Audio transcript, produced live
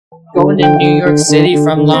Going to New York City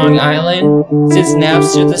from Long Island. Since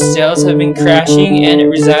Napster, the sales have been crashing, and it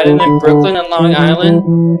resided in Brooklyn and Long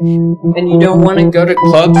Island. And you don't want to go to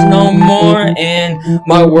clubs no more. And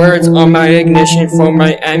my words are my ignition for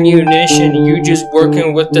my ammunition. You just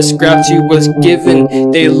working with the scraps you was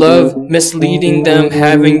given. They love misleading them,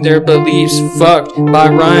 having their beliefs fucked by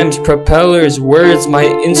rhymes, propellers, words, my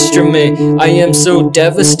instrument. I am so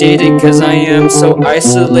devastated cause I am so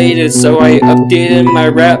isolated. So I updated my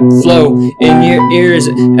rap flow in your ears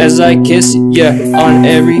as I kiss ya on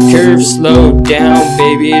every curve. Slow down,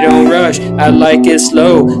 baby, don't rush. I like it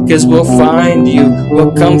slow, cause we'll find you.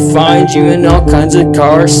 We'll come find you in all kinds of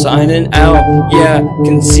cars signing out. Yeah,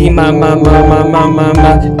 can see my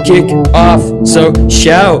kick off. So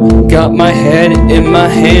shout, got my head in my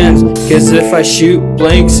hands. Cause if I shoot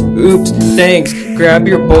blanks, oops, thanks. Grab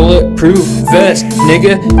your bulletproof vest,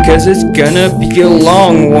 nigga, cause it's gonna be a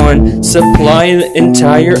long one. Supply the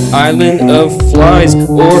entire island of flies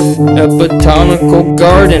or a botanical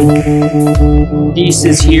garden. Peace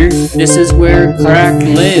is here, this is where crack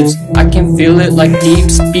lives. I can feel it like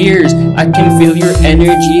deep spears. I can feel your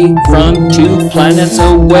energy from 2 planets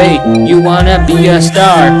away. You wanna be a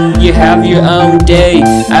star, you have your own day.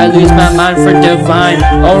 I lose my mind for divine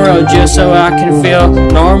aura just so I can feel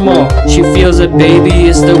normal. She feels a baby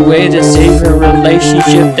is the way to save her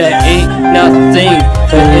relationship. That ain't nothing,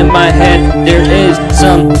 but in my head there is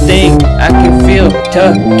something. I can feel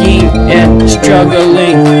tugging and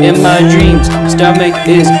struggling in my dreams. Stomach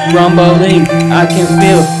is rumbling. I can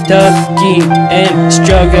feel tugging and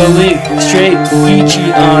struggling. Straight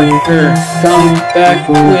Geechee on her. Come back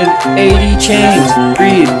with 80 chains.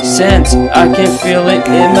 Breathe sense. I can feel it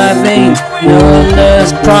in my veins. No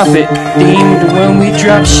less profit themed when we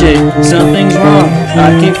drop shit. Something's wrong.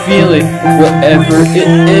 I can feel it. Whatever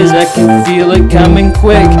it is, I can feel it coming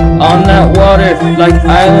quick. On that water like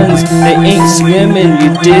islands, they ain't swimming, you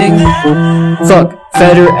dig? Fuck.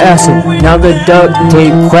 Fed her acid, now the duct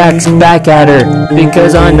tape cracks back at her.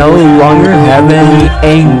 Because I no longer have any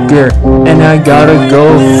anger, and I got a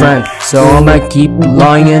girlfriend, so I'ma keep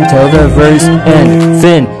lying until the verse ends.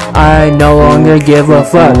 Finn, I no longer give a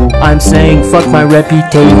fuck. I'm saying fuck my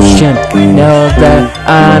reputation. Now that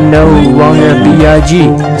I'm no longer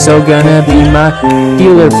B.I.G., so gonna be my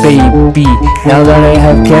dealer baby. Now that I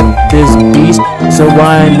have kept this beast, so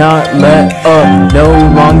why not let up? No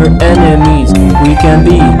longer enemies. We can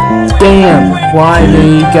be. Damn, why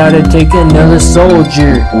they gotta take another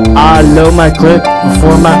soldier? I load my clip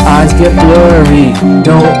before my eyes get blurry.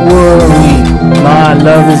 Don't worry, my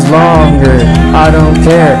love is longer. I don't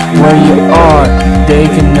care where you are, they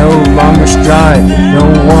can no longer strive. No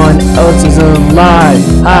one else is alive.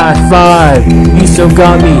 High five, you still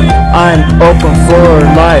got me. I'm open for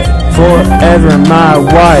life, forever my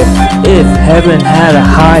wife. If heaven had a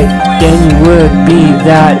height, then you would be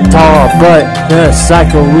that tall. But the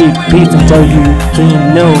cycle repeats until you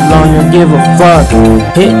can no longer give a fuck.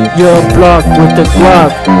 Hit your block with the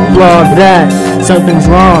Glock. Block that, something's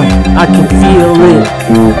wrong, I can feel it.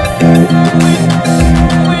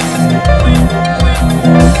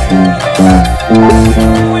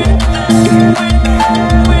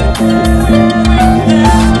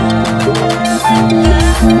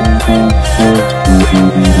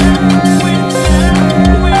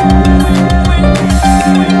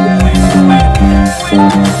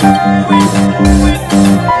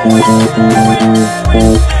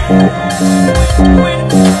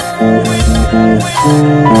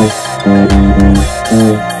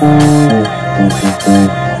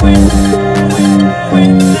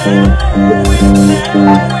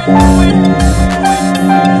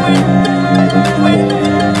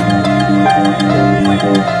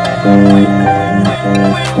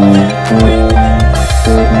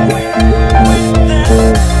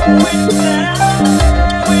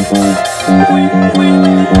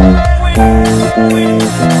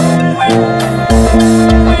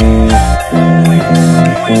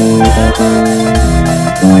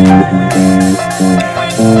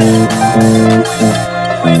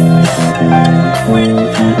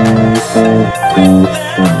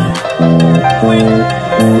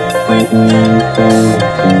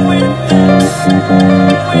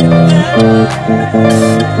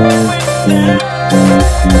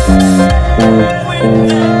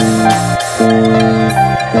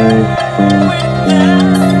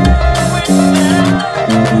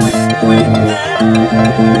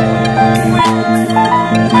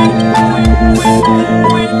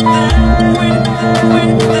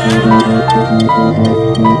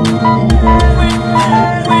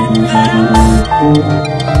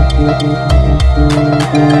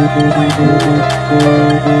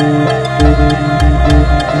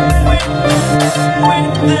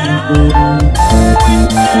 Thank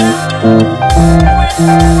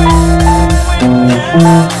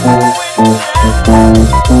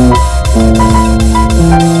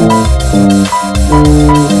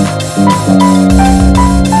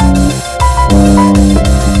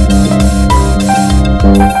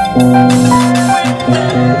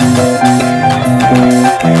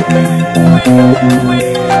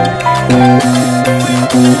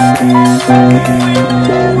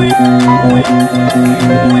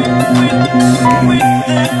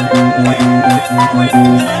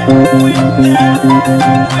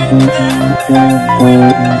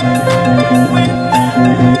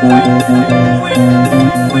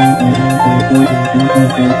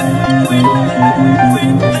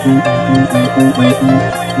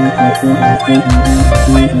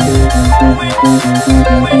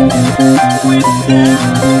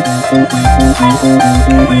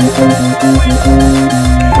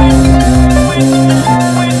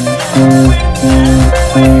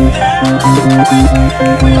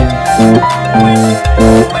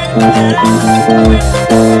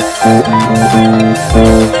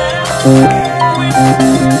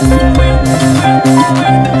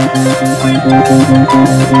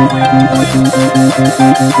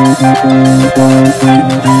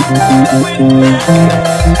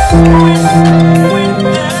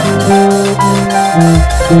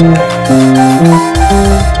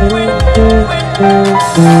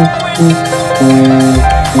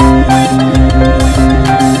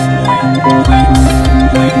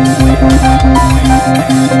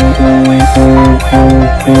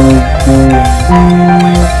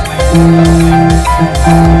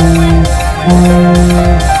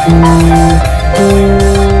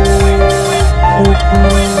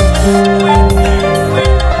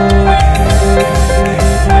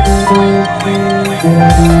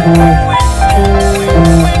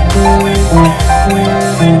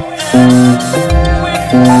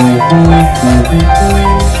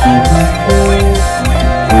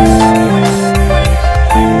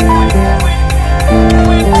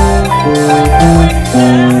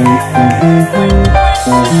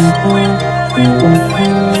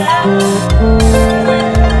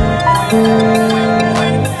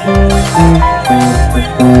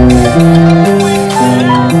you.